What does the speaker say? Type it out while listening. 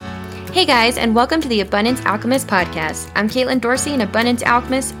Hey guys, and welcome to the Abundance Alchemist podcast. I'm Caitlin Dorsey, an abundance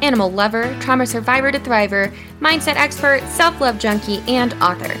alchemist, animal lover, trauma survivor to thriver, mindset expert, self-love junkie, and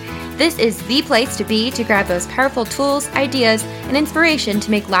author. This is the place to be to grab those powerful tools, ideas, and inspiration to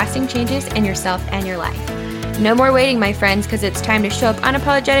make lasting changes in yourself and your life. No more waiting, my friends, because it's time to show up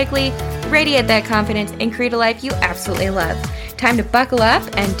unapologetically, radiate that confidence, and create a life you absolutely love. Time to buckle up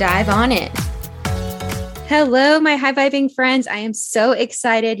and dive on in. Hello, my high-vibing friends. I am so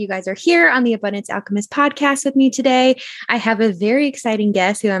excited you guys are here on the Abundance Alchemist podcast with me today. I have a very exciting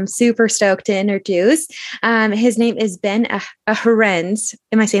guest who I'm super stoked to introduce. His name is Ben Ahrens.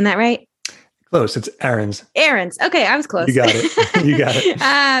 Am I saying that right? Close. It's Ahrens. Ahrens. Okay, I was close. You got it. You got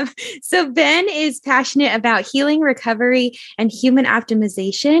it. So Ben is passionate about healing, recovery, and human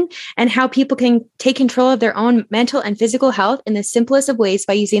optimization, and how people can take control of their own mental and physical health in the simplest of ways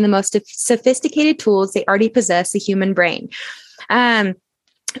by using the most sophisticated tools they already possess, the human brain.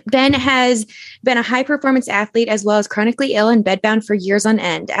 Ben has been a high-performance athlete as well as chronically ill and bedbound for years on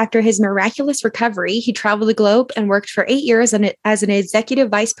end. After his miraculous recovery, he traveled the globe and worked for 8 years as an executive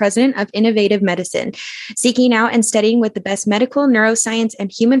vice president of innovative medicine, seeking out and studying with the best medical, neuroscience,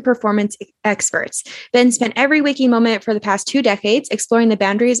 and human performance experts. Ben spent every waking moment for the past 2 decades exploring the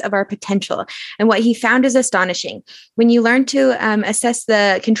boundaries of our potential, and what he found is astonishing. When you learn to assess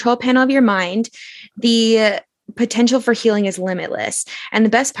the control panel of your mind, the potential for healing is limitless. And the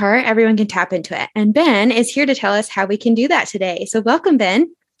best part, everyone can tap into it. And Ben is here to tell us how we can do that today. So welcome,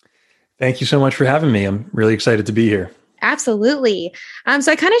 Ben. Thank you so much for having me. I'm really excited to be here. Absolutely. So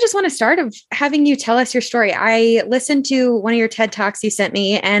I kind of just want to start of having you tell us your story. I listened to one of your TED Talks you sent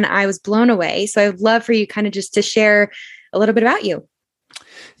me and I was blown away. So I'd love for you kind of just to share a little bit about you.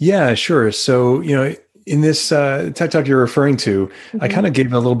 Yeah, sure. So, in this TED Talk you're referring to, I kind of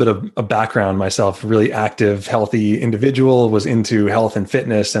gave a little bit of a background myself, really active, healthy individual, was into health and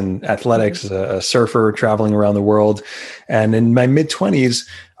fitness and athletics, a surfer traveling around the world. And in my mid-20s,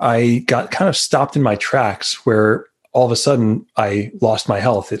 I got kind of stopped in my tracks where all of a sudden I lost my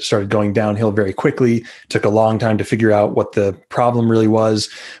health. It started going downhill very quickly. Took a long time to figure out what the problem really was,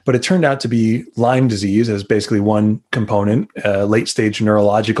 but it turned out to be Lyme disease as basically one component, late stage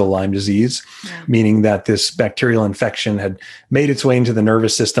neurological Lyme disease, meaning that this bacterial infection had made its way into the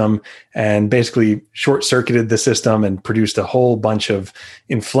nervous system and basically short circuited the system and produced a whole bunch of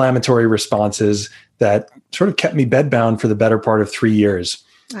inflammatory responses that sort of kept me bedbound for the better part of 3 years.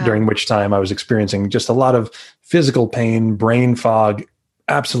 Wow. During which time I was experiencing just a lot of physical pain, brain fog,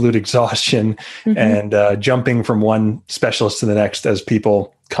 absolute exhaustion, and jumping from one specialist to the next, as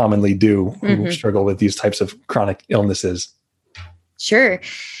people commonly do who struggle with these types of chronic illnesses. Sure.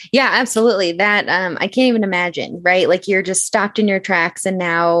 Yeah, absolutely. That I can't even imagine, right? Like you're just stopped in your tracks and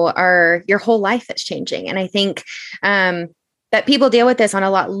now your whole life is changing. And I think that people deal with this on a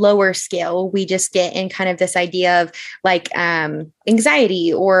lot lower scale. We just get in kind of this idea of like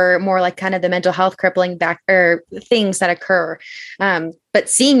anxiety or more like kind of the mental health crippling back or things that occur. But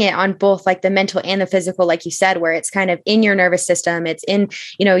seeing it on both like the mental and the physical, like you said, where it's kind of in your nervous system, it's in,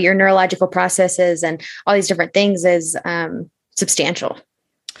 your neurological processes and all these different things is substantial.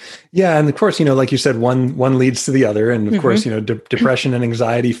 Yeah. And of course, like you said, one leads to the other. And of course, depression and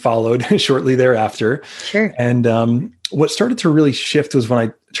anxiety followed shortly thereafter. Sure. And what started to really shift was when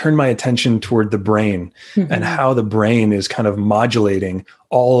I turned my attention toward the brain and how the brain is kind of modulating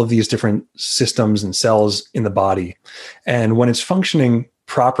all of these different systems and cells in the body. And when it's functioning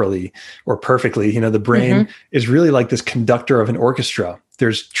properly or perfectly, the brain is really like this conductor of an orchestra.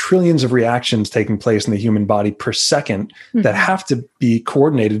 There's trillions of reactions taking place in the human body per second that have to be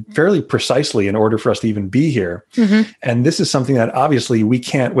coordinated fairly precisely in order for us to even be here. And this is something that obviously we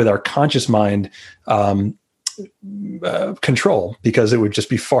can't, with our conscious mind, control, because it would just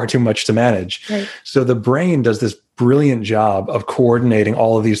be far too much to manage. Right. So the brain does this brilliant job of coordinating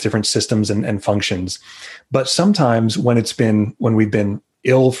all of these different systems and functions. But sometimes when we've been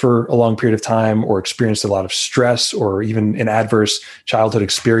ill for a long period of time or experienced a lot of stress or even an adverse childhood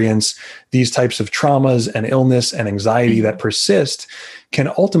experience, these types of traumas and illness and anxiety that persist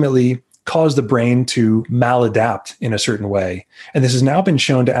can ultimately cause the brain to maladapt in a certain way. And this has now been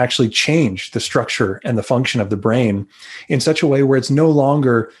shown to actually change the structure and the function of the brain in such a way where it's no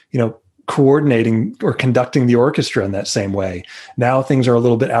longer, coordinating or conducting the orchestra in that same way. Now things are a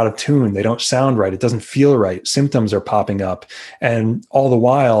little bit out of tune. They don't sound right. It doesn't feel right. Symptoms are popping up. And all the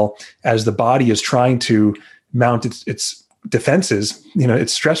while, as the body is trying to mount its defenses,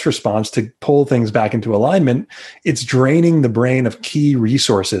 its stress response to pull things back into alignment, it's draining the brain of key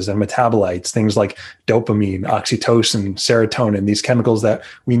resources and metabolites, things like dopamine, oxytocin, serotonin, these chemicals that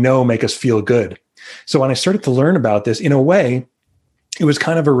we know make us feel good. So when I started to learn about this, in a way, it was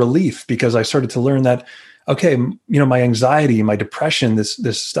kind of a relief because I started to learn that, okay, my anxiety, my depression,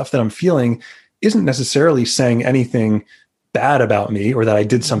 this stuff that I'm feeling isn't necessarily saying anything bad about me or that I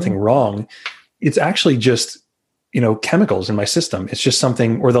did something wrong. It's actually just, chemicals in my system. It's just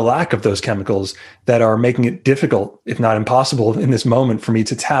something, or the lack of those chemicals, that are making it difficult, if not impossible, in this moment for me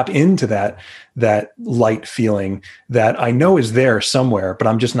to tap into that light feeling that I know is there somewhere, but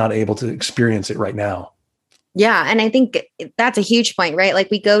I'm just not able to experience it right now. Yeah. And I think that's a huge point, right?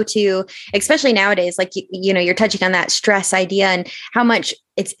 Like we go to, especially nowadays, like, you're touching on that stress idea and how much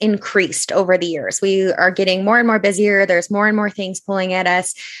it's increased over the years. We are getting more and more busier. There's more and more things pulling at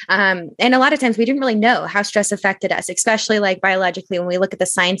us. And a lot of times we didn't really know how stress affected us, especially like biologically, when we look at the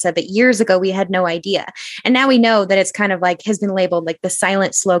science of it. Years ago, we had no idea. And now we know that it's kind of like has been labeled like the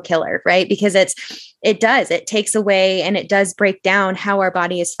silent slow killer, right? Because it takes away and it does break down how our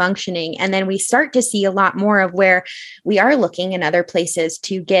body is functioning. And then we start to see a lot more of where we are looking in other places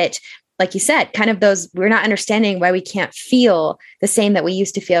to get, like you said, kind of those, we're not understanding why we can't feel the same that we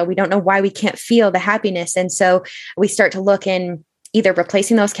used to feel. We don't know why we can't feel the happiness. And so we start to look in either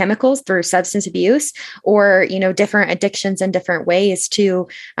replacing those chemicals through substance abuse or, different addictions in different ways to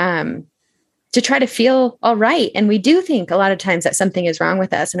try to feel all right. And we do think a lot of times that something is wrong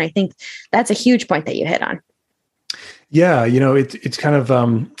with us. And I think that's a huge point that you hit on. Yeah. It's kind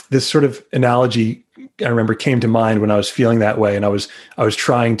of this sort of analogy I remember came to mind when I was feeling that way. And I was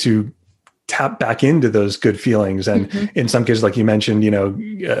trying to tap back into those good feelings. And in some cases, like you mentioned,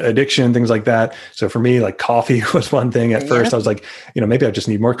 addiction, things like that. So for me, like coffee was one thing at first. I was like, maybe I just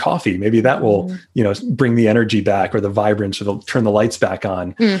need more coffee. Maybe that will, bring the energy back or the vibrance or turn the lights back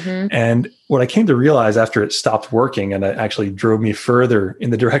on. And what I came to realize after it stopped working and it actually drove me further in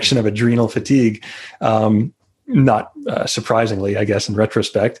the direction of adrenal fatigue, not surprisingly, I guess, in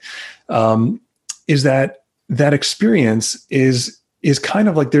retrospect, is that experience is kind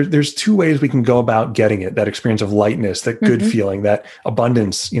of like there's two ways we can go about getting it, that experience of lightness, that good feeling, that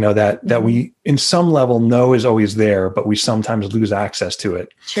abundance, that we in some level know is always there, but we sometimes lose access to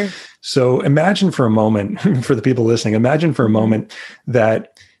it. Sure. So imagine for a moment, for the people listening, imagine for a moment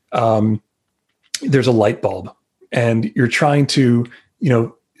that there's a light bulb and you're trying to,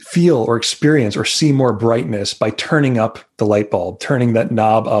 feel or experience or see more brightness by turning up the light bulb, turning that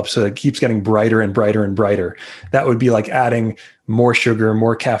knob up so that it keeps getting brighter and brighter and brighter. That would be like adding more sugar,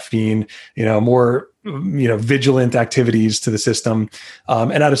 more caffeine, more, vigilant activities to the system.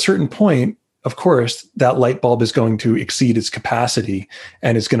 And at a certain point, of course, that light bulb is going to exceed its capacity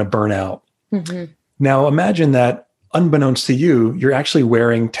and it's going to burn out. Now imagine that unbeknownst to you, you're actually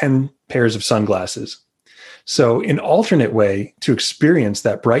wearing 10 pairs of sunglasses. So an alternate way to experience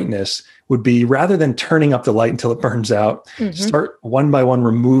that brightness would be, rather than turning up the light until it burns out, start one by one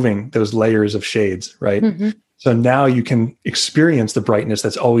removing those layers of shades, right? So now you can experience the brightness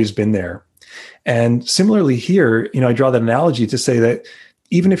that's always been there. And similarly here, I draw that analogy to say that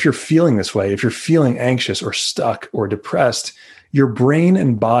even if you're feeling this way, if you're feeling anxious or stuck or depressed, your brain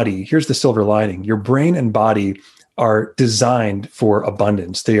and body, here's the silver lining, your brain and body are designed for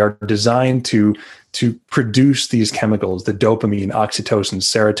abundance. They are designed to produce these chemicals, the dopamine, oxytocin,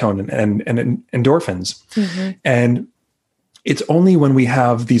 serotonin, and endorphins. And it's only when we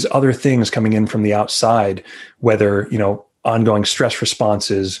have these other things coming in from the outside, whether, ongoing stress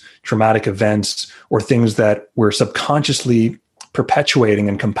responses, traumatic events, or things that we're subconsciously perpetuating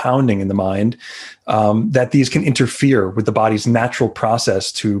and compounding in the mind, that these can interfere with the body's natural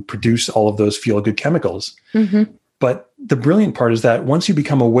process to produce all of those feel-good chemicals. But the brilliant part is that once you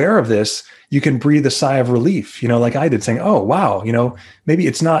become aware of this, you can breathe a sigh of relief, like I did, saying, oh, wow, maybe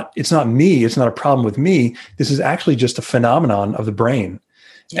it's not me. It's not a problem with me. This is actually just a phenomenon of the brain.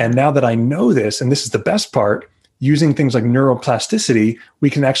 And now that I know this, and this is the best part, using things like neuroplasticity, we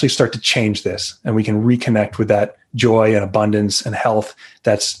can actually start to change this and we can reconnect with that joy and abundance and health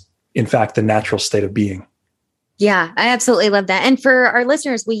that's, in fact, the natural state of being. Yeah, I absolutely love that. And for our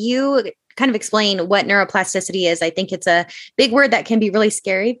listeners, will you kind of explain what neuroplasticity is? I think it's a big word that can be really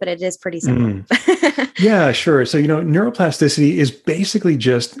scary, but it is pretty simple. Yeah, sure. So, neuroplasticity is basically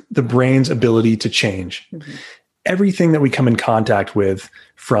just the brain's ability to change. Everything that we come in contact with,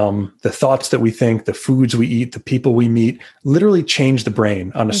 from the thoughts that we think, the foods we eat, the people we meet, literally change the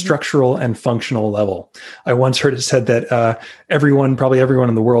brain on a structural and functional level. I once heard it said that probably everyone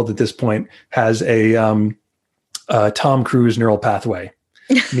in the world at this point has a Tom Cruise neural pathway.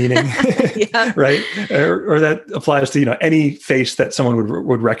 Meaning, right? Or that applies to, any face that someone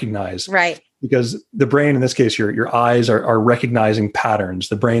would recognize. Right. because the brain, in this case, your eyes are recognizing patterns.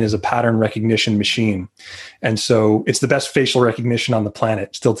 The brain is a pattern recognition machine. And so it's the best facial recognition on the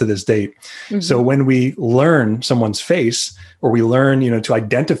planet still to this date. So when we learn someone's face, or we learn, to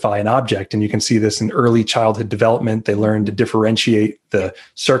identify an object, and you can see this in early childhood development, they learn to differentiate the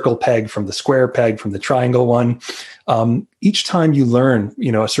circle peg from the square peg from the triangle one. Each time you learn,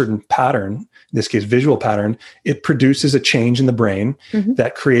 a certain pattern, in this case, visual pattern, it produces a change in the brain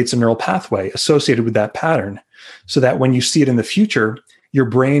that creates a neural pathway associated with that pattern, so that when you see it in the future, your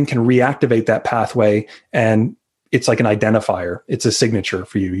brain can reactivate that pathway, and it's like an identifier. It's a signature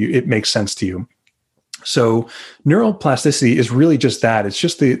for you. It makes sense to you. So neuroplasticity is really just that. It's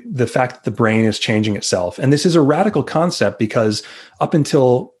just the fact that the brain is changing itself. And this is a radical concept because up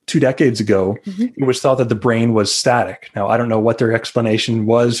until 2 decades ago, it was thought that the brain was static. Now, I don't know what their explanation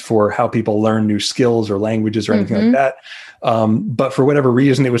was for how people learn new skills or languages or anything like that. But for whatever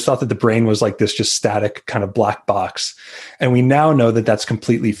reason, it was thought that the brain was like this just static kind of black box. And we now know that that's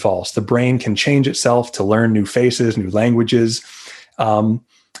completely false. The brain can change itself to learn new faces, new languages.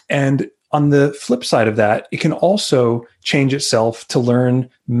 And on the flip side of that, it can also change itself to learn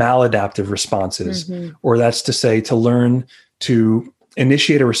maladaptive responses, or that's to say, to learn to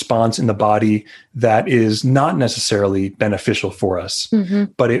initiate a response in the body that is not necessarily beneficial for us,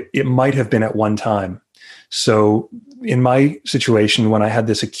 but it might have been at one time. So in my situation, when I had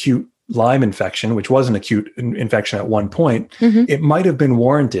this acute Lyme infection, which was an acute infection at one point, it might have been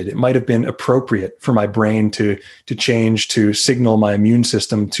warranted. It might have been appropriate for my brain to change, to signal my immune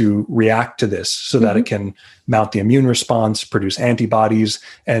system to react to this so that it can mount the immune response, produce antibodies,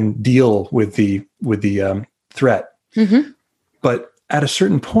 and deal with the threat. But at a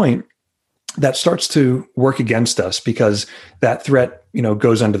certain point, that starts to work against us because that threat,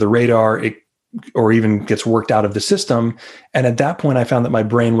 goes under the radar. Or even gets worked out of the system. And at that point, I found that my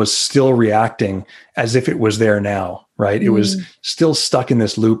brain was still reacting as if it was there now, right? It was still stuck in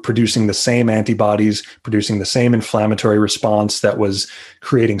this loop, producing the same antibodies, producing the same inflammatory response that was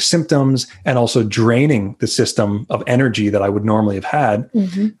creating symptoms and also draining the system of energy that I would normally have had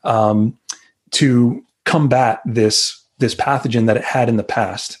to combat this pathogen that it had in the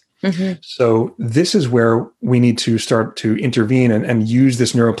past. So this is where we need to start to intervene and use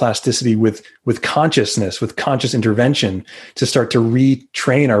this neuroplasticity with consciousness, with conscious intervention to start to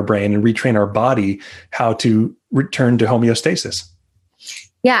retrain our brain and retrain our body how to return to homeostasis.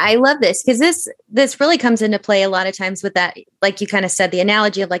 Yeah, I love this because this really comes into play a lot of times with that, like you kind of said, the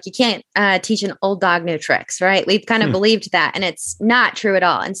analogy of like, you can't teach an old dog new tricks, right? We've kind of believed that, and it's not true at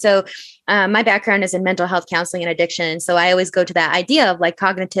all. And so my background is in mental health counseling and addiction. And so I always go to that idea of like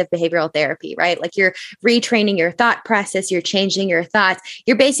cognitive behavioral therapy, right? Like you're retraining your thought process, you're changing your thoughts.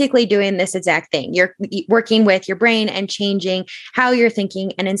 You're basically doing this exact thing. You're working with your brain and changing how you're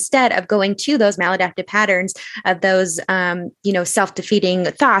thinking. And instead of going to those maladaptive patterns of those, self-defeating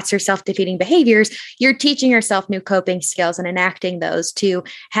thoughts or self-defeating behaviors, you're teaching yourself new coping skills and enacting those to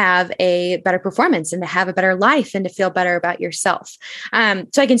have a better performance and to have a better life and to feel better about yourself.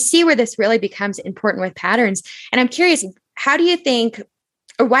 So I can see where this really becomes important with patterns. And I'm curious, how do you think,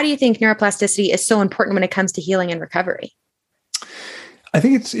 or why do you think neuroplasticity is so important when it comes to healing and recovery? I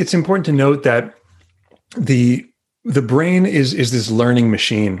think it's important to note that the brain is this learning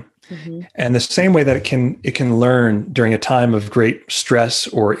machine. And the same way that it can learn during a time of great stress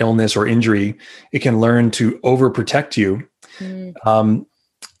or illness or injury, it can learn to overprotect you.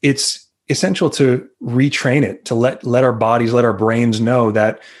 It's essential to retrain it, to let our bodies, let our brains know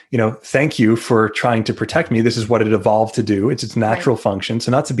that, thank you for trying to protect me. This is what it evolved to do. It's its natural function. So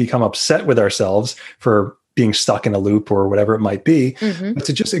not to become upset with ourselves for being stuck in a loop or whatever it might be, but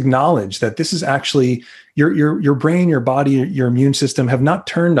to just acknowledge that this is actually your brain, your body, your immune system have not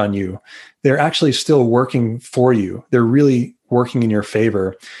turned on you. They're actually still working for you. They're really working in your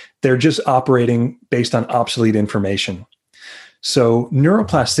favor. They're just operating based on obsolete information. So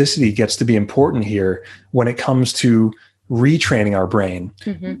neuroplasticity gets to be important here when it comes to retraining our brain,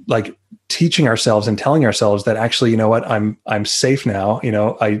 like teaching ourselves and telling ourselves that actually, you know what, I'm safe now.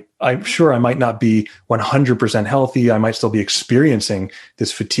 I'm sure I might not be 100% healthy. I might still be experiencing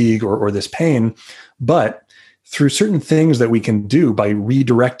this fatigue or this pain, but through certain things that we can do by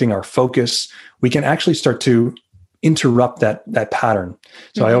redirecting our focus, we can actually start to interrupt that pattern.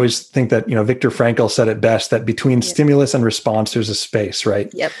 So I always think that, Viktor Frankl said it best, that between stimulus and response, there's a space,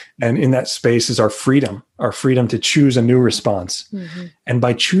 right? And in that space is our freedom to choose a new response. And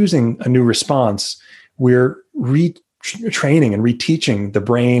by choosing a new response, we're retraining and reteaching the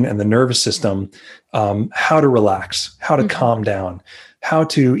brain and the nervous system how to relax, how to calm down, how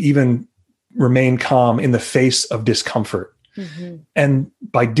to even remain calm in the face of discomfort. And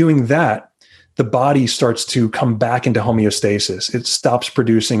by doing that, the body starts to come back into homeostasis. It stops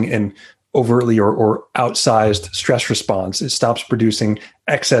producing an overtly or outsized stress response. It stops producing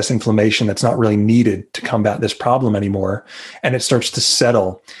excess inflammation that's not really needed to combat this problem anymore. And it starts to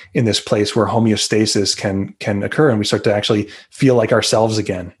settle in this place where homeostasis can occur, and we start to actually feel like ourselves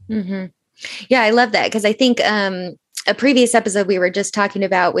again. Mm-hmm. Yeah, I love that, because I think a previous episode we were talking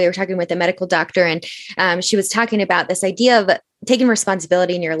with a medical doctor, and she was talking about this idea of taking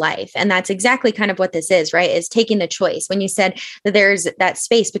responsibility in your life. And that's exactly kind of what this is, right? Is taking the choice. When you said that there's that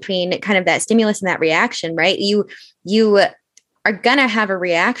space between kind of that stimulus and that reaction, right? You are going to have a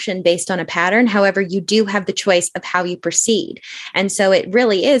reaction based on a pattern. However, you do have the choice of how you proceed. And so it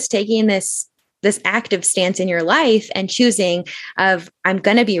really is taking this active stance in your life and choosing of, I'm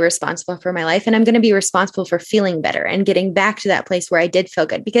going to be responsible for my life, and I'm going to be responsible for feeling better and getting back to that place where I did feel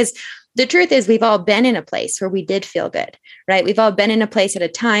good. Because the truth is, we've all been in a place where we did feel good, right? We've all been in a place at a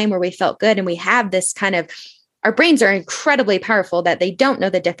time where we felt good, and we have this kind of, our brains are incredibly powerful that they don't know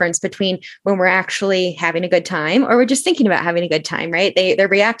the difference between when we're actually having a good time or we're just thinking about having a good time, right? They're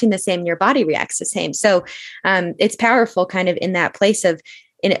reacting the same, and your body reacts the same. So it's powerful kind of in that place of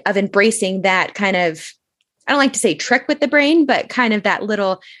embracing that kind of, I don't like to say trick with the brain, but kind of that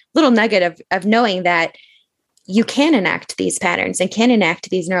little nugget of knowing that you can enact these patterns and can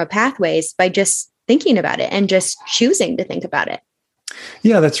enact these neural pathways by just thinking about it and just choosing to think about it.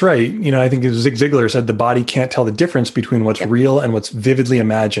 Yeah, that's right. I think Zig Ziglar said the body can't tell the difference between what's real and what's vividly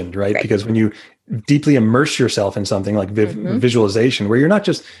imagined, right? Because when you deeply immerse yourself in something like visualization, where you're not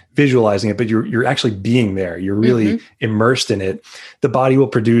just visualizing it, but you're actually being there, you're really immersed in it, the body will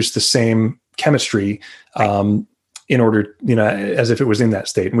produce the same chemistry in order, as if it was in that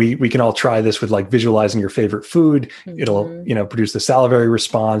state. And we can all try this with like visualizing your favorite food. It'll, produce the salivary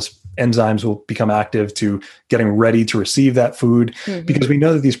response. Enzymes will become active to getting ready to receive that food, because we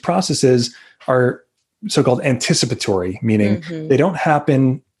know that these processes are so-called anticipatory, meaning they don't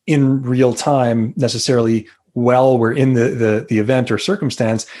happen in real time necessarily while we're in the event or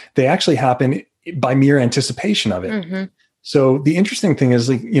circumstance. They actually happen by mere anticipation of it. So the interesting thing is,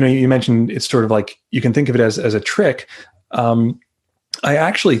 like, you mentioned it's sort of like you can think of it as a trick. I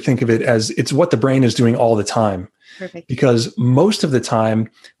actually think of it as it's what the brain is doing all the time. Perfect. Because most of the time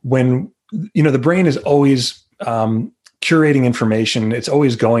when, the brain is always curating information, it's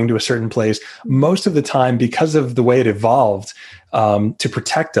always going to a certain place. Most of the time, because of the way it evolved to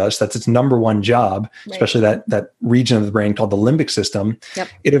protect us, that's its number one job, especially that region of the brain called the limbic system.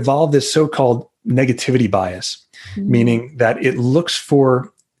 It evolved this so-called negativity bias, meaning that it looks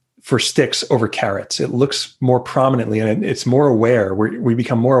for sticks over carrots. It looks more prominently, and it's more aware. We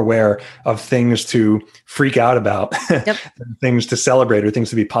become more aware of things to freak out about, things to celebrate, or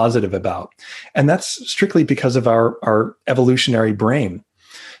things to be positive about. And that's strictly because of our evolutionary brain.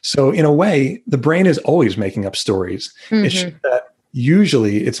 So in a way, the brain is always making up stories. It's just that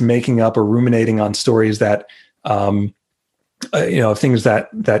usually it's making up or ruminating on stories that, things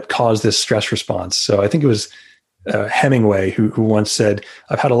that cause this stress response. So I think it was Hemingway who once said,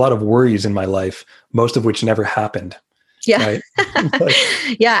 "I've had a lot of worries in my life, most of which never happened." Yeah. Right?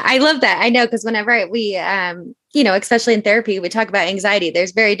 Yeah. I love that. I know, because whenever we, especially in therapy, we talk about anxiety.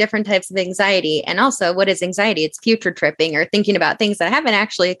 There's very different types of anxiety. And also, what is anxiety? It's future tripping or thinking about things that haven't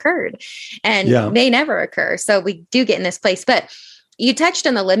actually occurred and may never occur. So we do get in this place. But you touched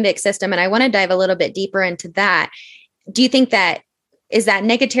on the limbic system, and I want to dive a little bit deeper into that. Do you think that is that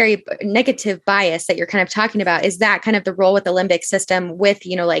negative bias that you're kind of talking about? Is that kind of the role with the limbic system with,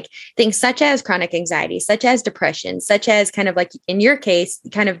 like things such as chronic anxiety, such as depression, such as kind of like in your case,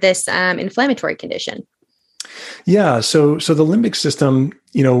 kind of this inflammatory condition? Yeah. So the limbic system,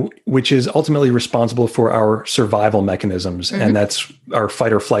 which is ultimately responsible for our survival mechanisms, and that's our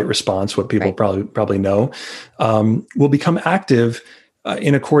fight or flight response, what people probably know, will become active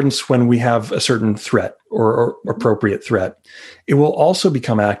in accordance when we have a certain threat or appropriate threat. It will also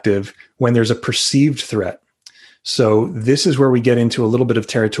become active when there's a perceived threat. So this is where we get into a little bit of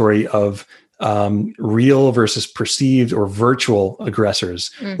territory of real versus perceived or virtual aggressors.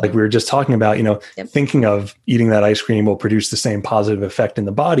 Like we were just talking about, thinking of eating that ice cream will produce the same positive effect in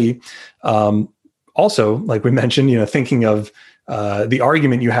the body. Also, like we mentioned, thinking of the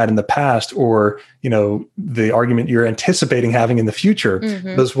argument you had in the past, or, the argument you're anticipating having in the future,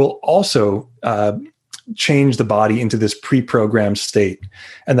 those will also change the body into this pre-programmed state.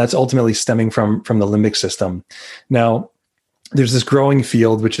 And that's ultimately stemming from the limbic system. Now, there's this growing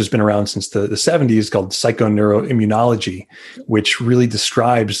field, which has been around since the 70s, called psychoneuroimmunology, which really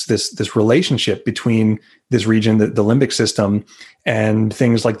describes this relationship between this region, the limbic system, and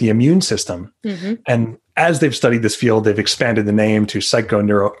things like the immune system. And as they've studied this field, they've expanded the name to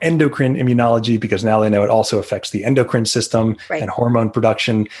psychoneuroendocrine immunology, because now they know it also affects the endocrine system and hormone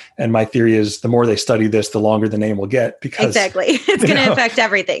production. And my theory is the more they study this, the longer the name will get, because exactly, it's going to affect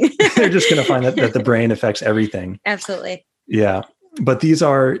everything. They're just going to find that the brain affects everything. Absolutely. Yeah. But these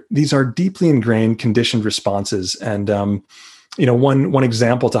are deeply ingrained conditioned responses. And, one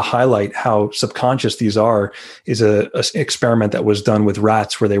example to highlight how subconscious these are is an experiment that was done with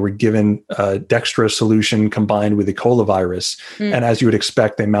rats where they were given dextrose solution combined with E. coli virus. And as you would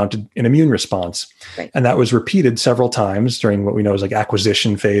expect, they mounted an immune response. Right. And that was repeated several times during what we know is like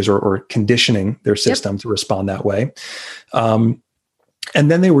acquisition phase or conditioning their system to respond that way. And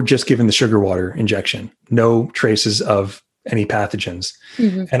then they were just given the sugar water injection, no traces of any pathogens.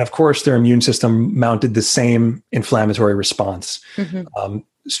 And of course, their immune system mounted the same inflammatory response,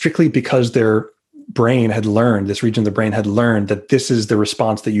 strictly because their brain had learned, this region of the brain had learned that this is the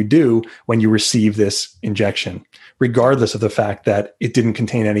response that you do when you receive this injection, regardless of the fact that it didn't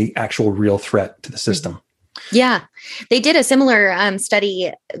contain any actual real threat to the system. Yeah, they did a similar study,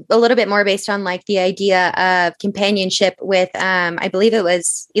 a little bit more based on like the idea of companionship with, I believe it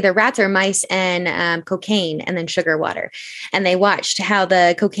was either rats or mice and cocaine and then sugar water. And they watched how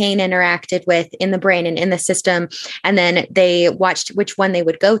the cocaine interacted with in the brain and in the system. And then they watched which one they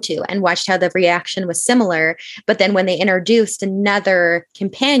would go to and watched how the reaction was similar. But then when they introduced another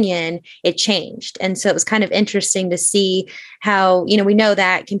companion, it changed. And so it was kind of interesting to see how, we know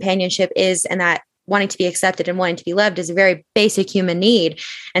that companionship is, and that wanting to be accepted and wanting to be loved is a very basic human need.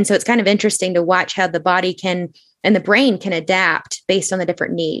 And so it's kind of interesting to watch how the body can and the brain can adapt based on the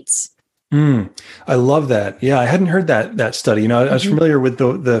different needs. I love that. Yeah, I hadn't heard that study. I was familiar with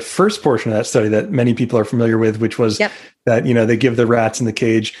the first portion of that study that many people are familiar with, which was that, they give the rats in the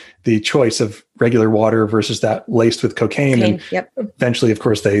cage the choice of regular water versus that laced with cocaine. And eventually, of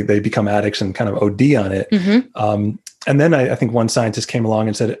course, they become addicts and kind of OD on it. And then I think one scientist came along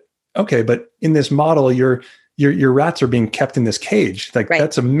and said, okay, but in this model, your rats are being kept in this cage. Like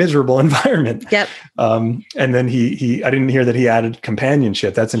that's a miserable environment. And then I didn't hear that he added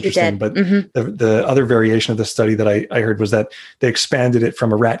companionship. That's interesting. But the other variation of the study that I heard was that they expanded it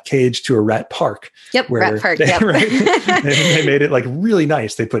from a rat cage to a rat park. Rat park. They made it like really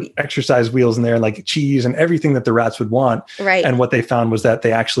nice. They put exercise wheels in there, like cheese and everything that the rats would want. And what they found was that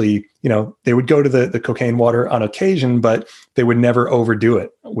they actually, they would go to the cocaine water on occasion, but they would never overdo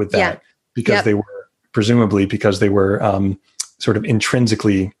it with that because they were, presumably because they were sort of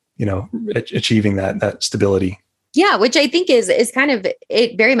intrinsically, achieving that stability. Yeah, which I think is kind of,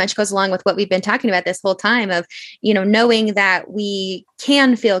 it very much goes along with what we've been talking about this whole time of, knowing that we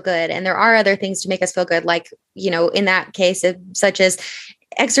can feel good and there are other things to make us feel good, like, in that case, such as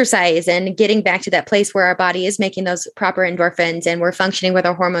exercise and getting back to that place where our body is making those proper endorphins and we're functioning with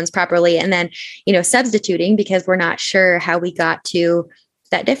our hormones properly. And then, substituting because we're not sure how we got to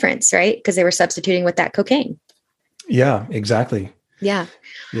that difference, right? Because they were substituting with that cocaine. Yeah, exactly. Yeah.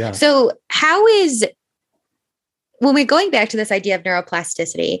 So when we're going back to this idea of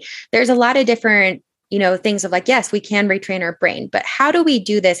neuroplasticity, there's a lot of different, things of like, yes, we can retrain our brain, but how do we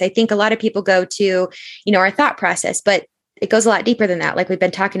do this? I think a lot of people go to, our thought process, but it goes a lot deeper than that. Like we've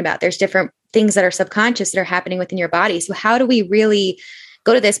been talking about, there's different things that are subconscious that are happening within your body. So how do we really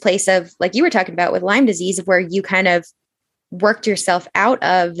go to this place of, like you were talking about with Lyme disease, where you kind of worked yourself out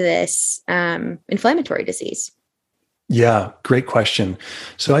of this inflammatory disease? Yeah, great question.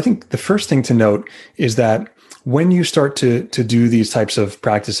 So I think the first thing to note is that when you start to do these types of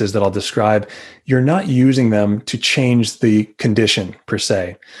practices that I'll describe, you're not using them to change the condition per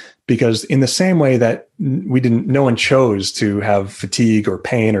se, because in the same way that no one chose to have fatigue or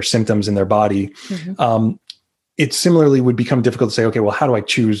pain or symptoms in their body, it similarly would become difficult to say, okay, well, how do I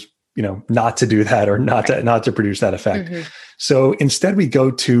choose not to do that or not to produce that effect. So instead we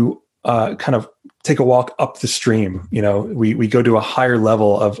go to kind of take a walk up the stream. We go to a higher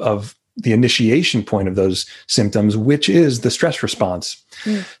level of the initiation point of those symptoms, which is the stress response.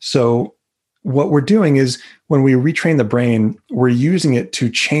 So what we're doing is when we retrain the brain, we're using it to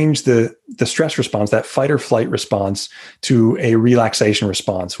change the stress response, that fight or flight response, to a relaxation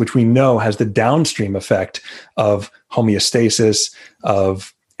response, which we know has the downstream effect of homeostasis,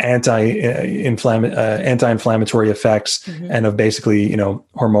 of anti-inflammatory effects, and of basically,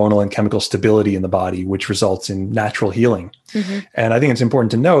 hormonal and chemical stability in the body, which results in natural healing. And I think it's important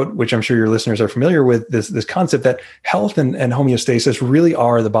to note, which I'm sure your listeners are familiar with, this concept that health and homeostasis really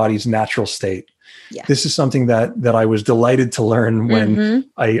are the body's natural state. This is something that I was delighted to learn when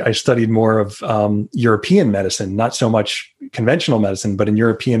I studied more of European medicine, not so much conventional medicine, but in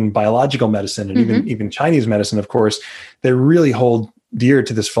European biological medicine and even Chinese medicine, of course, they really hold dear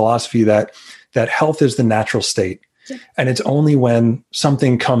to this philosophy that that health is the natural state. And it's only when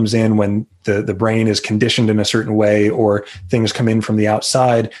something comes in, when the brain is conditioned in a certain way, or things come in from the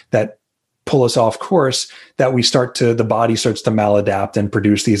outside that pull us off course, that the body starts to maladapt and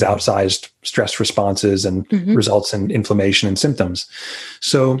produce these outsized stress responses and results in inflammation and symptoms.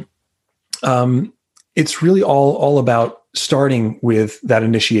 So it's really all about starting with that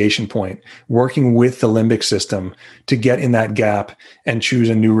initiation point, working with the limbic system to get in that gap and choose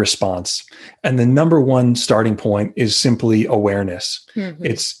a new response. And the number one starting point is simply awareness.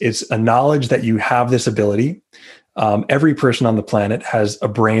 It's a knowledge that you have this ability. Every person on the planet has a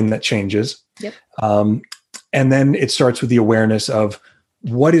brain that changes. And then it starts with the awareness of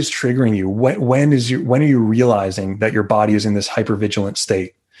what is triggering you. When are you realizing that your body is in this hypervigilant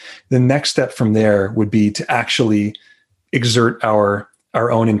state? The next step from there would be to actually exert our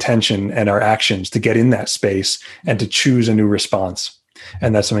own intention and our actions to get in that space and to choose a new response.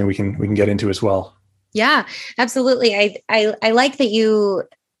 And that's something we can get into as well. Yeah, absolutely. I like that you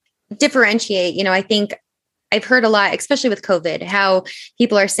differentiate. I think I've heard a lot, especially with COVID, how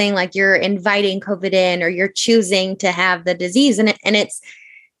people are saying like you're inviting COVID in or you're choosing to have the disease. And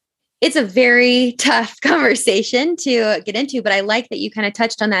it's a very tough conversation to get into, but I like that you kind of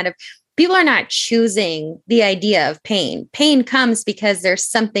touched on that. If people are not choosing the idea of pain, pain comes because there's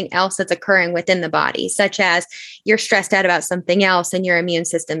something else that's occurring within the body, such as you're stressed out about something else and your immune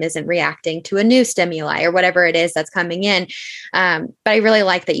system isn't reacting to a new stimuli or whatever it is that's coming in. But I really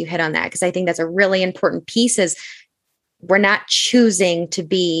like that you hit on that, because I think that's a really important piece. Is we're not choosing to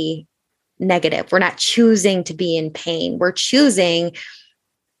be negative. We're not choosing to be in pain. We're choosing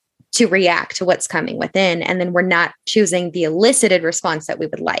to react to what's coming within. And then we're not choosing the elicited response that we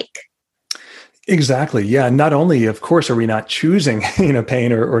would like. Exactly. Yeah. Not only, of course, are we not choosing,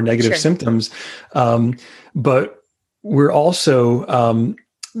 pain or negative symptoms, but we're also,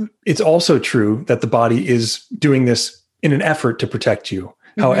 it's also true that the body is doing this in an effort to protect you.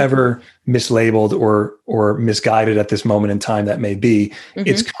 However mislabeled or misguided at this moment in time that may be,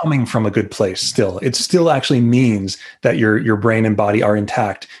 it's coming from a good place still. It still actually means that your brain and body are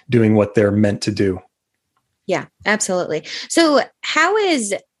intact, doing what they're meant to do. Yeah, absolutely. So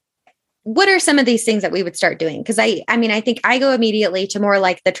what are some of these things that we would start doing? Because I think I go immediately to more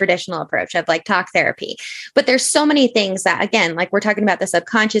like the traditional approach of like talk therapy, but there's so many things that, again, like we're talking about the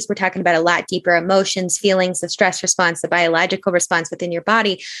subconscious, we're talking about a lot deeper emotions, feelings, the stress response, the biological response within your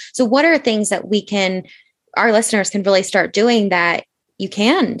body. So what are things that our listeners can really start doing that you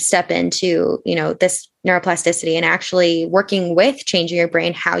can step into, this neuroplasticity and actually working with changing your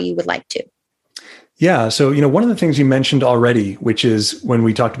brain how you would like to? Yeah. So, one of the things you mentioned already, which is when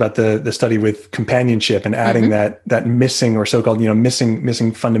we talked about the study with companionship and adding that missing or so-called,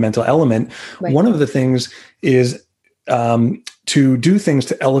 missing fundamental element. Right. One of the things is to do things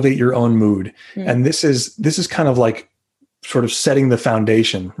to elevate your own mood. And this is kind of like sort of setting the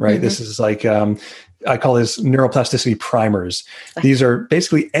foundation, right? This is like, I call this neuroplasticity primers. These are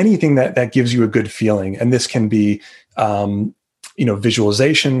basically anything that gives you a good feeling. And this can be,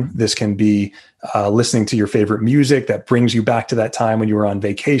 visualization. This can be listening to your favorite music that brings you back to that time when you were on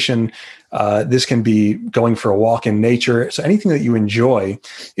vacation. This can be going for a walk in nature. So anything that you enjoy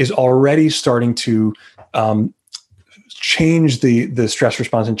is already starting to change the stress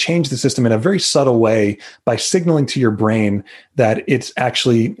response and change the system in a very subtle way by signaling to your brain that it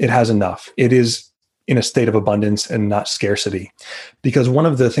has enough. It is in a state of abundance and not scarcity. Because one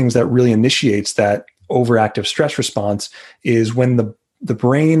of the things that really initiates that overactive stress response is when the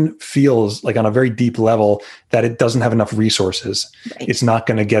brain feels like on a very deep level that it doesn't have enough resources. Right. It's not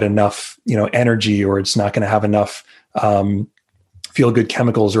going to get enough, energy, or it's not going to have enough feel good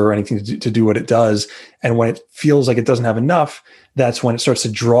chemicals or anything to do what it does. And when it feels like it doesn't have enough, that's when it starts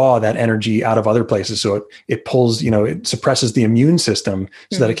to draw that energy out of other places. So it pulls, it suppresses the immune system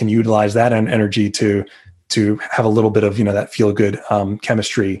so that it can utilize that energy to have a little bit of, that feel good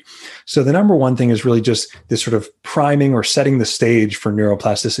chemistry. So the number one thing is really just this sort of priming or setting the stage for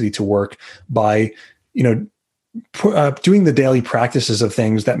neuroplasticity to work by, doing the daily practices of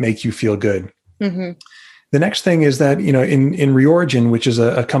things that make you feel good. The next thing is that, in Reorigin, which is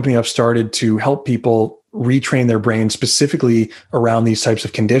a company I've started to help people retrain their brain specifically around these types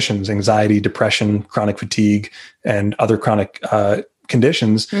of conditions, anxiety, depression, chronic fatigue, and other chronic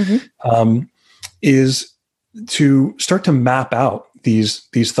conditions, is to start to map out these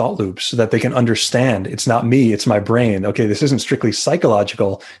thought loops so that they can understand it's not me, it's my brain. Okay, this isn't strictly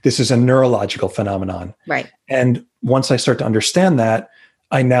psychological. This is a neurological phenomenon. Right. And once I start to understand that,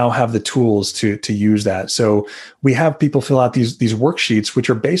 I now have the tools to use that. So we have people fill out these worksheets, which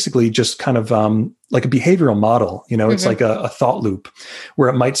are basically just kind of like a behavioral model. It's like a thought loop, where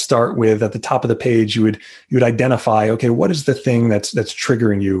it might start with, at the top of the page, you would identify, okay, what is the thing that's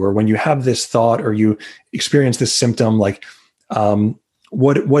triggering you, or when you have this thought or you experience this symptom, like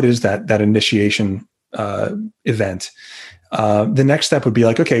what is that initiation event? The next step would be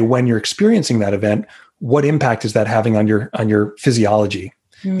like, okay, when you're experiencing that event, what impact is that having on your physiology?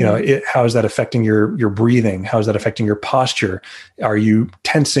 How is that affecting your breathing? How is that affecting your posture? Are you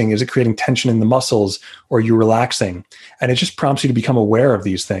tensing? Is it creating tension in the muscles, or are you relaxing? And it just prompts you to become aware of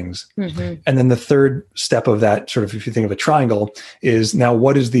these things. And then the third step of that, sort of, if you think of a triangle, is now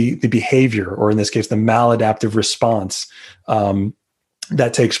what is the behavior, or in this case, the maladaptive response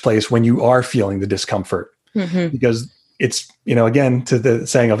that takes place when you are feeling the discomfort? Because it's, again, to the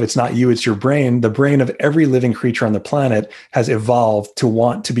saying of it's not you, it's your brain. The brain of every living creature on the planet has evolved to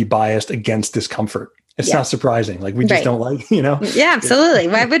want to be biased against discomfort. It's not surprising. Like, we just don't like, Yeah, absolutely.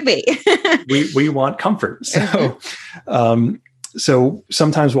 Why would we? we want comfort. So, so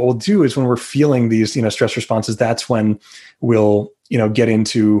sometimes what we'll do is, when we're feeling these, stress responses, that's when we'll, get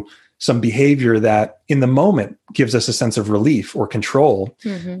into some behavior that in the moment gives us a sense of relief or control,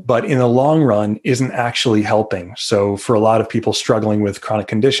 but in the long run isn't actually helping. So for a lot of people struggling with chronic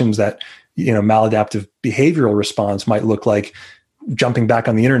conditions, that, maladaptive behavioral response might look like jumping back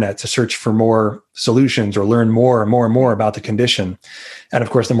on the internet to search for more solutions or learn more and more and more about the condition. And of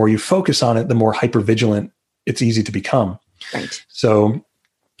course, the more you focus on it, the more hypervigilant it's easy to become. Right. So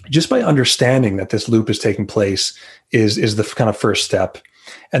just by understanding that this loop is taking place is the kind of first step.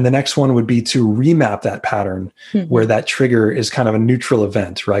 And the next one would be to remap that pattern where that trigger is kind of a neutral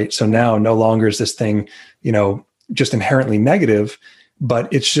event, right? So now no longer is this thing, just inherently negative,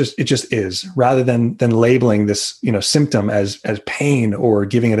 but it just is, rather than labeling this, symptom as pain, or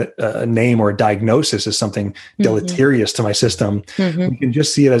giving it a name or a diagnosis as something deleterious to my system. We can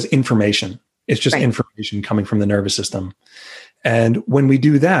just see it as information. It's just information coming from the nervous system. And when we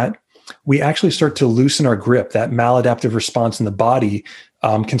do that, we actually start to loosen our grip. That maladaptive response in the body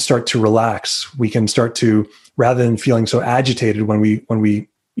can start to relax. We can start to, rather than feeling so agitated when we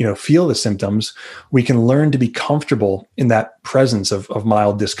feel the symptoms, we can learn to be comfortable in that presence of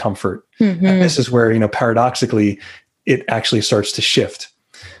mild discomfort. And this is where, paradoxically, it actually starts to shift.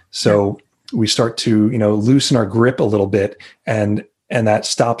 So we start to, loosen our grip a little bit, and that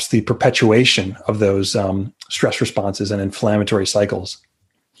stops the perpetuation of those stress responses and inflammatory cycles.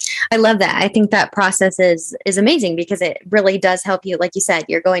 I love that. I think that process is amazing, because it really does help you. Like you said,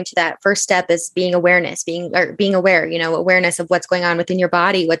 you're going to that first step is being aware, awareness of what's going on within your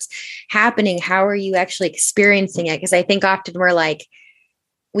body, what's happening. How are you actually experiencing it? Because I think often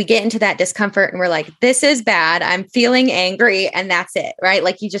we get into that discomfort and we're like, this is bad. I'm feeling angry. And that's it, right?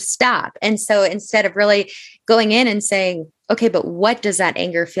 Like, you just stop. And so instead of really going in and saying, okay, but what does that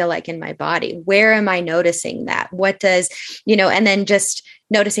anger feel like in my body? Where am I noticing that? What does, and then just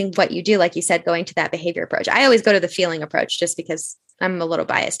noticing what you do, like you said, going to that behavior approach. I always go to the feeling approach just because I'm a little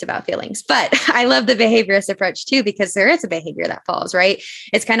biased about feelings, but I love the behaviorist approach too, because there is a behavior that falls, right?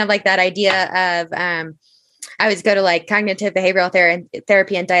 It's kind of like that idea of, I always go to like cognitive behavioral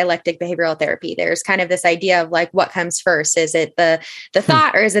therapy and dialectic behavioral therapy. There's kind of this idea of like, what comes first? Is it the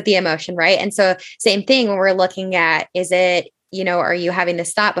thought, or is it the emotion? Right. And so same thing when we're looking at, is it, are you having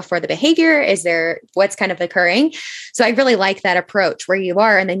this thought before the behavior? Is there what's kind of occurring? So I really like that approach where you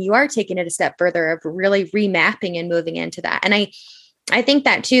are, and then you are taking it a step further of really remapping and moving into that. And I think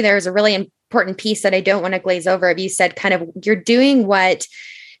that too, there's a really important piece that I don't want to glaze over. You said kind of, you're doing what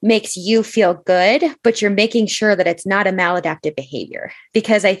makes you feel good, but you're making sure that it's not a maladaptive behavior,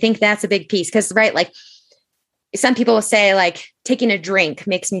 because I think that's a big piece. Because, right, like some people will say like taking a drink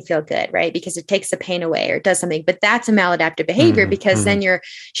makes me feel good, right? Because it takes the pain away or does something, but that's a maladaptive behavior because then you're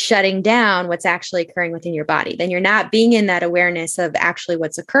shutting down what's actually occurring within your body. Then you're not being in that awareness of actually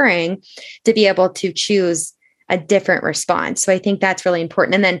what's occurring to be able to choose a different response. So I think that's really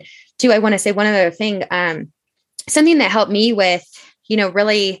important. And then too, I want to say one other thing, something that helped me with,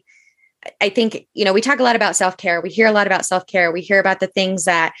 really, I think, we talk a lot about self-care. We hear a lot about self-care. We hear about the things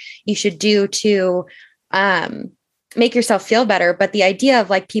that you should do to make yourself feel better. But the idea of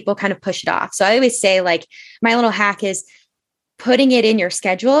like people kind of push it off. So I always say like my little hack is putting it in your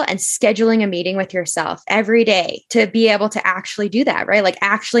schedule and scheduling a meeting with yourself every day to be able to actually do that, right? Like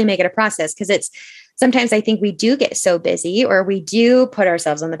actually make it a process. Because sometimes I think we do get so busy or we do put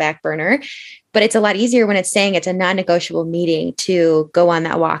ourselves on the back burner, but it's a lot easier when it's saying it's a non-negotiable meeting to go on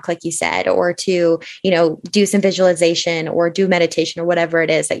that walk, like you said, or to, do some visualization or do meditation or whatever it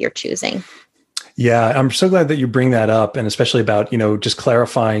is that you're choosing. Yeah, I'm so glad that you bring that up, and especially about, just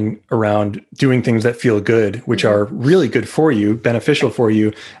clarifying around doing things that feel good, which are really good for you, beneficial for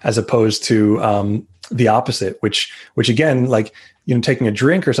you, as opposed to the opposite, which again, like, taking a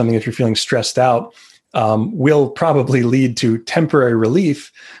drink or something, if you're feeling stressed out, will probably lead to temporary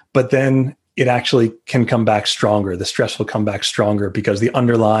relief, but then it actually can come back stronger. The stress will come back stronger because the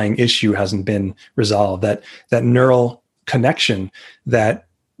underlying issue hasn't been resolved. That neural connection that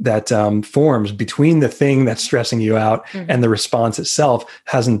forms between the thing that's stressing you out and the response itself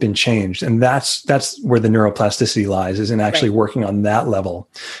hasn't been changed. And that's where the neuroplasticity lies, is in actually working on that level.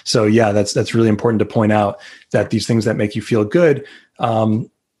 So yeah, that's really important to point out, that these things that make you feel good,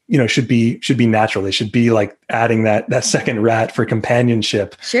 should be natural. They should be like adding that second rat for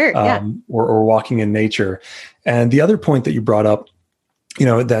companionship, or walking in nature. And the other point that you brought up,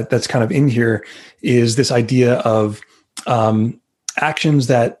 that's kind of in here, is this idea of actions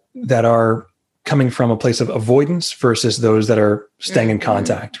that are coming from a place of avoidance versus those that are staying in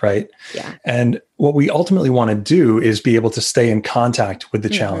contact, right? Yeah. And what we ultimately want to do is be able to stay in contact with the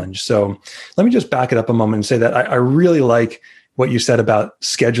challenge. So let me just back it up a moment and say that I really like what you said about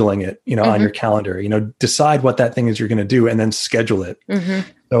scheduling it, on your calendar. Decide what that thing is you're going to do and then schedule it.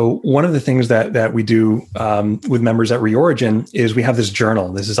 So one of the things that we do with members at Reorigin is we have this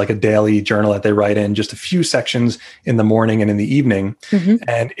journal. This is like a daily journal that they write in, just a few sections in the morning and in the evening.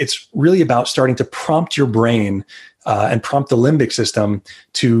 And it's really about starting to prompt your brain and prompt the limbic system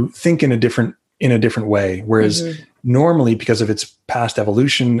to think in a different way. Whereas normally, because of its past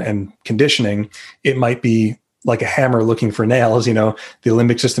evolution and conditioning, it might be like a hammer looking for nails. The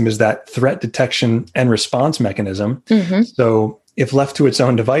limbic system is that threat detection and response mechanism. So if left to its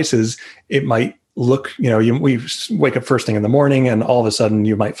own devices, it might look, we wake up first thing in the morning, and all of a sudden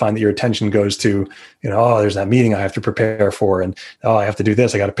you might find that your attention goes to, there's that meeting I have to prepare for, and I have to do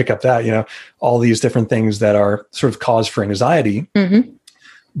this, I got to pick up that, all these different things that are sort of cause for anxiety.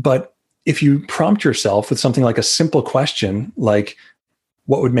 But if you prompt yourself with something like a simple question, like,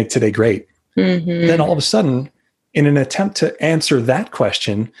 what would make today great? Then all of a sudden, in an attempt to answer that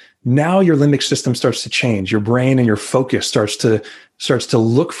question, now your limbic system starts to change. Your brain and your focus starts to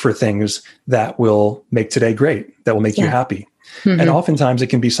look for things that will make today great, that will make you happy. And oftentimes it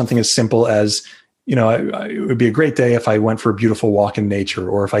can be something as simple as, it would be a great day if I went for a beautiful walk in nature,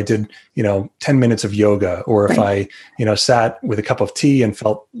 or if I did, 10 minutes of yoga, or if I, sat with a cup of tea and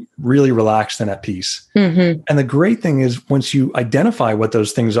felt really relaxed and at peace. And the great thing is, once you identify what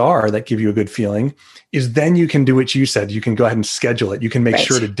those things are that give you a good feeling, is then you can do what you said. You can go ahead and schedule it. You can make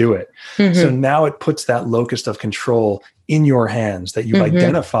sure to do it. So now it puts that locus of control in your hands, that you've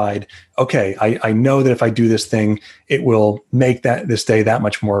identified, okay, I know that if I do this thing, it will make this day that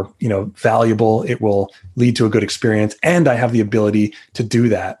much more, valuable. It will lead to a good experience. And I have the ability to do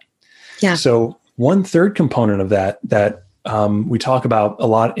that. Yeah. So one third component of that we talk about a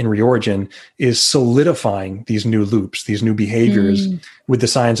lot in Reorigin is solidifying these new loops, these new behaviors with the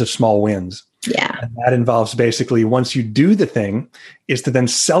science of small wins. Yeah. And that involves basically, once you do the thing, is to then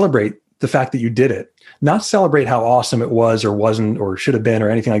celebrate the fact that you did it. Not celebrate how awesome it was or wasn't or should have been or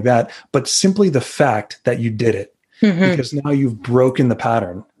anything like that, but simply the fact that you did it. Because now you've broken the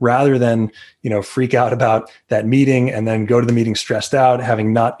pattern, rather than, freak out about that meeting and then go to the meeting stressed out,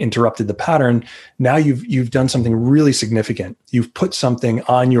 having not interrupted the pattern. Now you've done something really significant. You've put something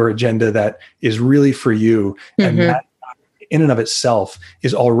on your agenda that is really for you. And that in and of itself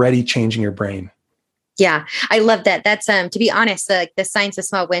is already changing your brain. Yeah, I love that. That's to be honest, the science of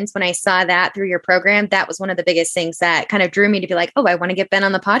small wins, when I saw that through your program, that was one of the biggest things that kind of drew me to be like, oh, I want to get Ben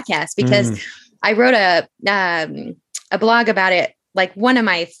on the podcast, because I wrote a blog about it, like one of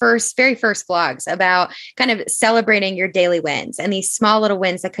my very first blogs, about kind of celebrating your daily wins and these small little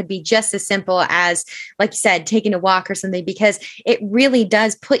wins that could be just as simple as, like you said, taking a walk or something, because it really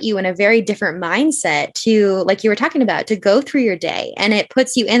does put you in a very different mindset to, like you were talking about, to go through your day. And it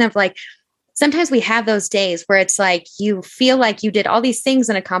puts you in of like, sometimes we have those days where it's like you feel like you did all these things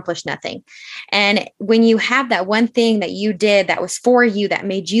and accomplished nothing. And when you have that one thing that you did that was for you, that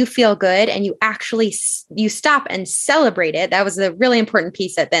made you feel good, and you stop and celebrate it. That was a really important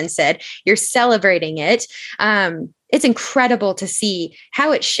piece that Ben said. You're celebrating it. It's incredible to see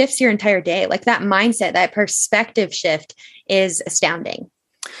how it shifts your entire day. Like that mindset, that perspective shift is astounding.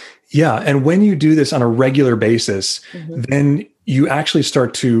 Yeah. And when you do this on a regular basis, then you actually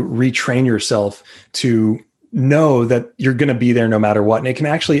start to retrain yourself to know that you're going to be there no matter what. And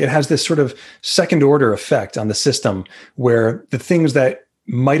it has this sort of second order effect on the system, where the things that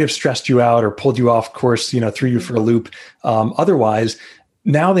might have stressed you out or pulled you off course, threw you for a loop, otherwise,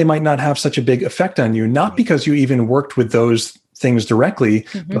 now they might not have such a big effect on you, not because you even worked with those things directly,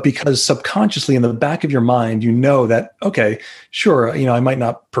 but because subconsciously in the back of your mind, you know that, okay, sure, I might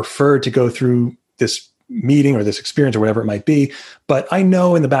not prefer to go through this meeting or this experience or whatever it might be, but I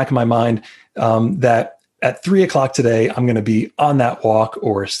know in the back of my mind that at 3:00 today, I'm going to be on that walk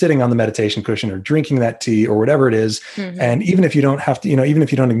or sitting on the meditation cushion or drinking that tea or whatever it is. And even if you don't have to, even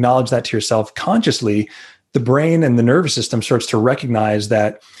if you don't acknowledge that to yourself consciously, the brain and the nervous system starts to recognize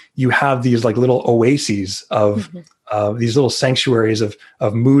that you have these like little oases of these little sanctuaries of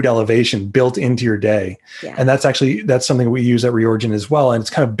mood elevation built into your day. Yeah. And that's something we use at Reorigin as well. And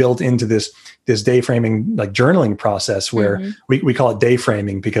it's kind of built into this day framing, like journaling process where we call it day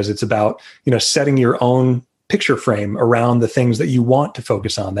framing because it's about, setting your own picture frame around the things that you want to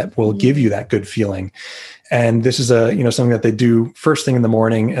focus on that will give you that good feeling. And this is something that they do first thing in the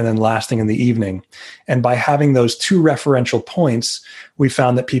morning and then last thing in the evening. And by having those two referential points, we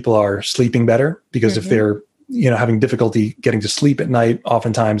found that people are sleeping better because if they're having difficulty getting to sleep at night,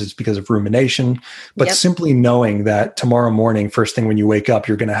 oftentimes it's because of rumination, but simply knowing that tomorrow morning, first thing when you wake up,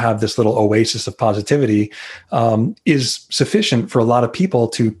 you're going to have this little oasis of positivity is sufficient for a lot of people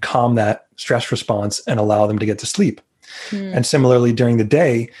to calm that stress response and allow them to get to sleep. And similarly during the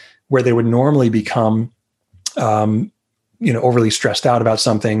day, where they would normally become overly stressed out about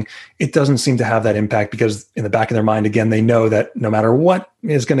something, it doesn't seem to have that impact because in the back of their mind, again, they know that no matter what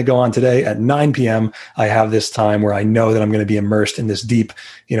is going to go on today at 9 p.m., I have this time where I know that I'm going to be immersed in this deep,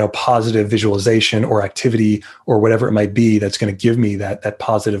 positive visualization or activity or whatever it might be that's going to give me that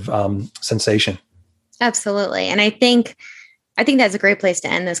positive sensation. Absolutely. And I think that's a great place to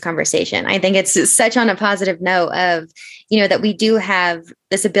end this conversation. I think it's such on a positive note of, that we do have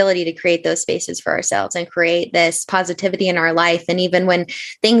this ability to create those spaces for ourselves and create this positivity in our life. And even when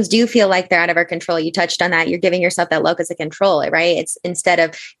things do feel like they're out of our control, you touched on that, you're giving yourself that locus of control, right? It's instead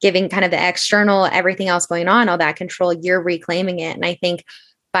of giving kind of the external, everything else going on, all that control, you're reclaiming it. And I think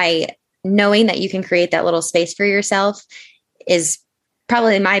by knowing that you can create that little space for yourself is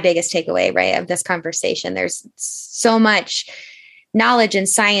probably my biggest takeaway, right, of this conversation. There's so much knowledge and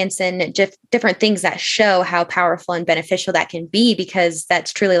science and just different things that show how powerful and beneficial that can be, because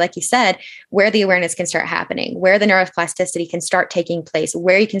that's truly, like you said, where the awareness can start happening, where the neuroplasticity can start taking place,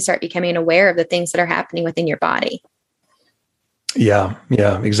 where you can start becoming aware of the things that are happening within your body. Yeah,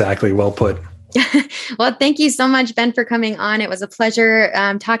 exactly. Well put. Well, thank you so much, Ben, for coming on. It was a pleasure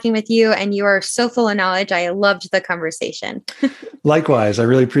talking with you, and you are so full of knowledge. I loved the conversation. Likewise, I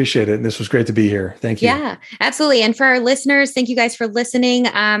really appreciate it. This was great to be here. Thank you. Yeah, absolutely. And for our listeners, thank you guys for listening.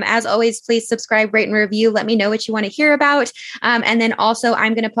 As always, please subscribe, rate, and review. Let me know what you want to hear about. And then also,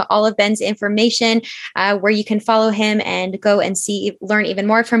 I'm going to put all of Ben's information where you can follow him and go and learn even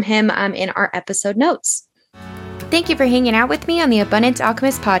more from him in our episode notes. Thank you for hanging out with me on the Abundance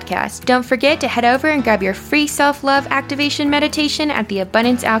Alchemist podcast. Don't forget to head over and grab your free self-love activation meditation at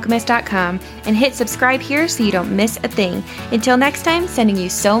theabundancealchemist.com and hit subscribe here so you don't miss a thing. Until next time, sending you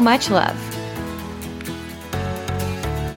so much love.